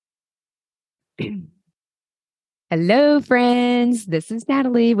Hello, friends. This is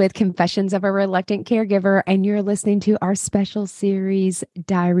Natalie with Confessions of a Reluctant Caregiver, and you're listening to our special series,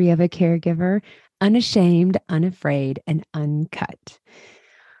 Diary of a Caregiver, Unashamed, Unafraid, and Uncut.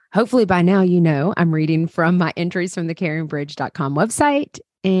 Hopefully, by now, you know I'm reading from my entries from the caringbridge.com website.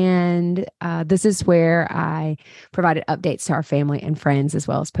 And this is where I provided updates to our family and friends, as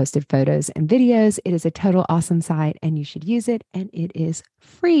well as posted photos and videos. It is a total awesome site, and you should use it, and it is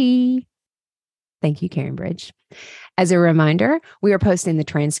free. Thank you, CaringBridge. As a reminder, we are posting the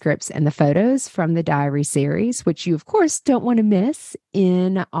transcripts and the photos from the diary series, which you, of course, don't want to miss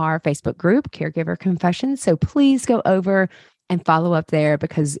in our Facebook group, Caregiver Confessions. So please go over and follow up there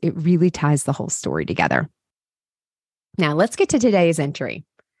because it really ties the whole story together. Now, let's get to today's entry.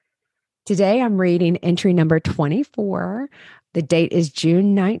 Today, I'm reading entry number 24. The date is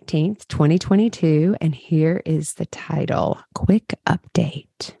June 19th, 2022, and here is the title, Quick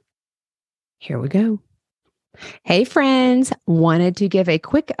Update. Here we go. Hey friends, wanted to give a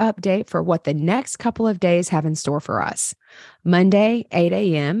quick update for what the next couple of days have in store for us. Monday, 8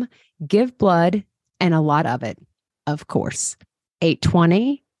 a.m., give blood and a lot of it, of course.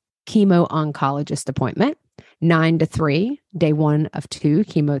 8:20, chemo oncologist appointment. 9 to 3, day 1 of 2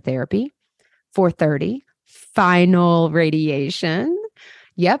 chemotherapy. 4:30, final radiation.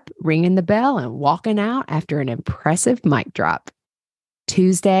 Yep, ringing the bell and walking out after an impressive mic drop.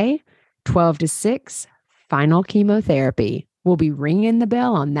 Tuesday, 12 to 6, final chemotherapy. We'll be ringing the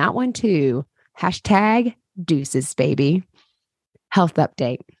bell on that one too. Hashtag deuces, baby. Health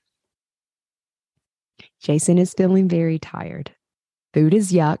update. Jason is feeling very tired. Food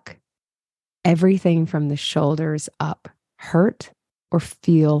is yuck. Everything from the shoulders up hurt or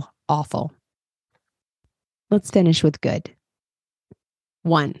feel awful. Let's finish with good.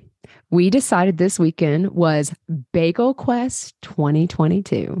 1, we decided this weekend was Bagel Quest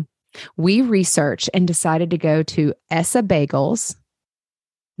 2022. We researched and decided to go to Essa Bagels.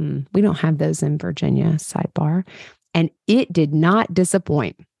 We don't have those in Virginia, sidebar. And it did not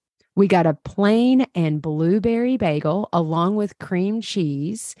disappoint. We got a plain and blueberry bagel along with cream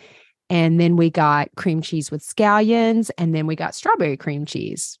cheese. And then we got cream cheese with scallions. And then we got strawberry cream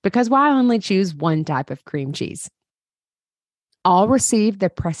cheese because why only choose one type of cream cheese? All received the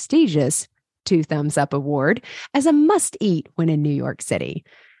prestigious 2 thumbs up award as a must eat when in New York City.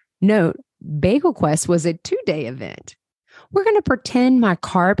 Note, Bagel Quest was a 2-day event. We're going to pretend my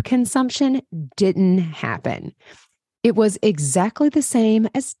carb consumption didn't happen. It was exactly the same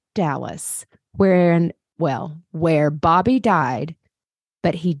as Dallas, where Bobby died,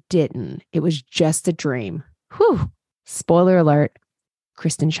 but he didn't. It was just a dream. Whew. Spoiler alert,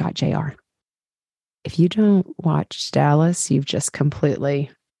 Kristen shot JR. If you don't watch Dallas, you've just completely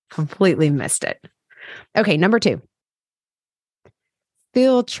missed it. Okay, number 2.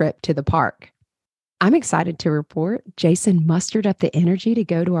 Field trip to the park. I'm excited to report Jason mustered up the energy to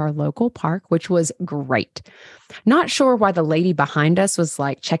go to our local park, which was great. Not sure why the lady behind us was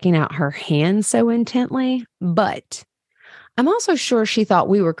like checking out her hands so intently, but I'm also sure she thought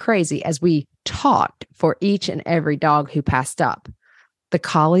we were crazy as we talked for each and every dog who passed up. The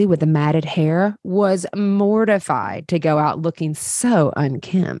collie with the matted hair was mortified to go out looking so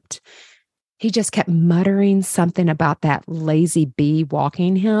unkempt. He just kept muttering something about that lazy bee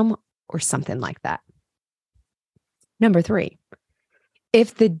walking him or something like that. Number 3,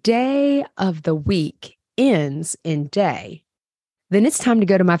 if the day of the week ends in day, then it's time to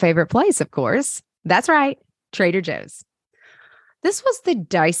go to my favorite place, of course. That's right, Trader Joe's. This was the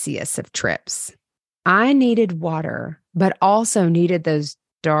diciest of trips. I needed water, but also needed those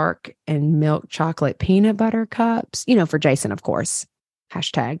dark and milk chocolate peanut butter cups, for Jason, of course.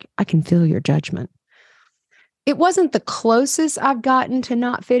 Hashtag, I can feel your judgment. It wasn't the closest I've gotten to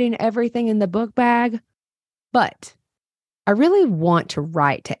not fitting everything in the book bag, but I really want to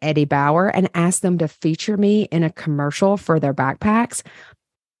write to Eddie Bauer and ask them to feature me in a commercial for their backpacks.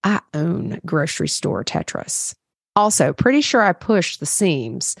 I own grocery store Tetris. Also, pretty sure I pushed the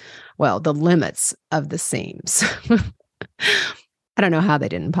seams, the limits of the seams. I don't know how they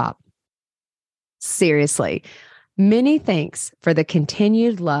didn't pop. Seriously. Many thanks for the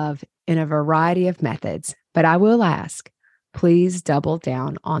continued love in a variety of methods, but I will ask, please double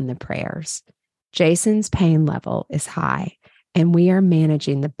down on the prayers. Jason's pain level is high, and we are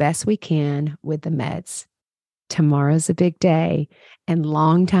managing the best we can with the meds. Tomorrow's a big day and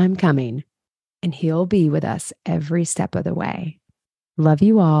long time coming, and he'll be with us every step of the way. Love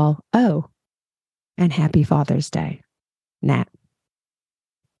you all. Oh, and happy Father's Day. Nat.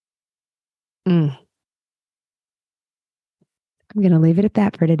 I'm going to leave it at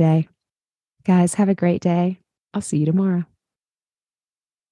that for today. Guys, have a great day. I'll see you tomorrow.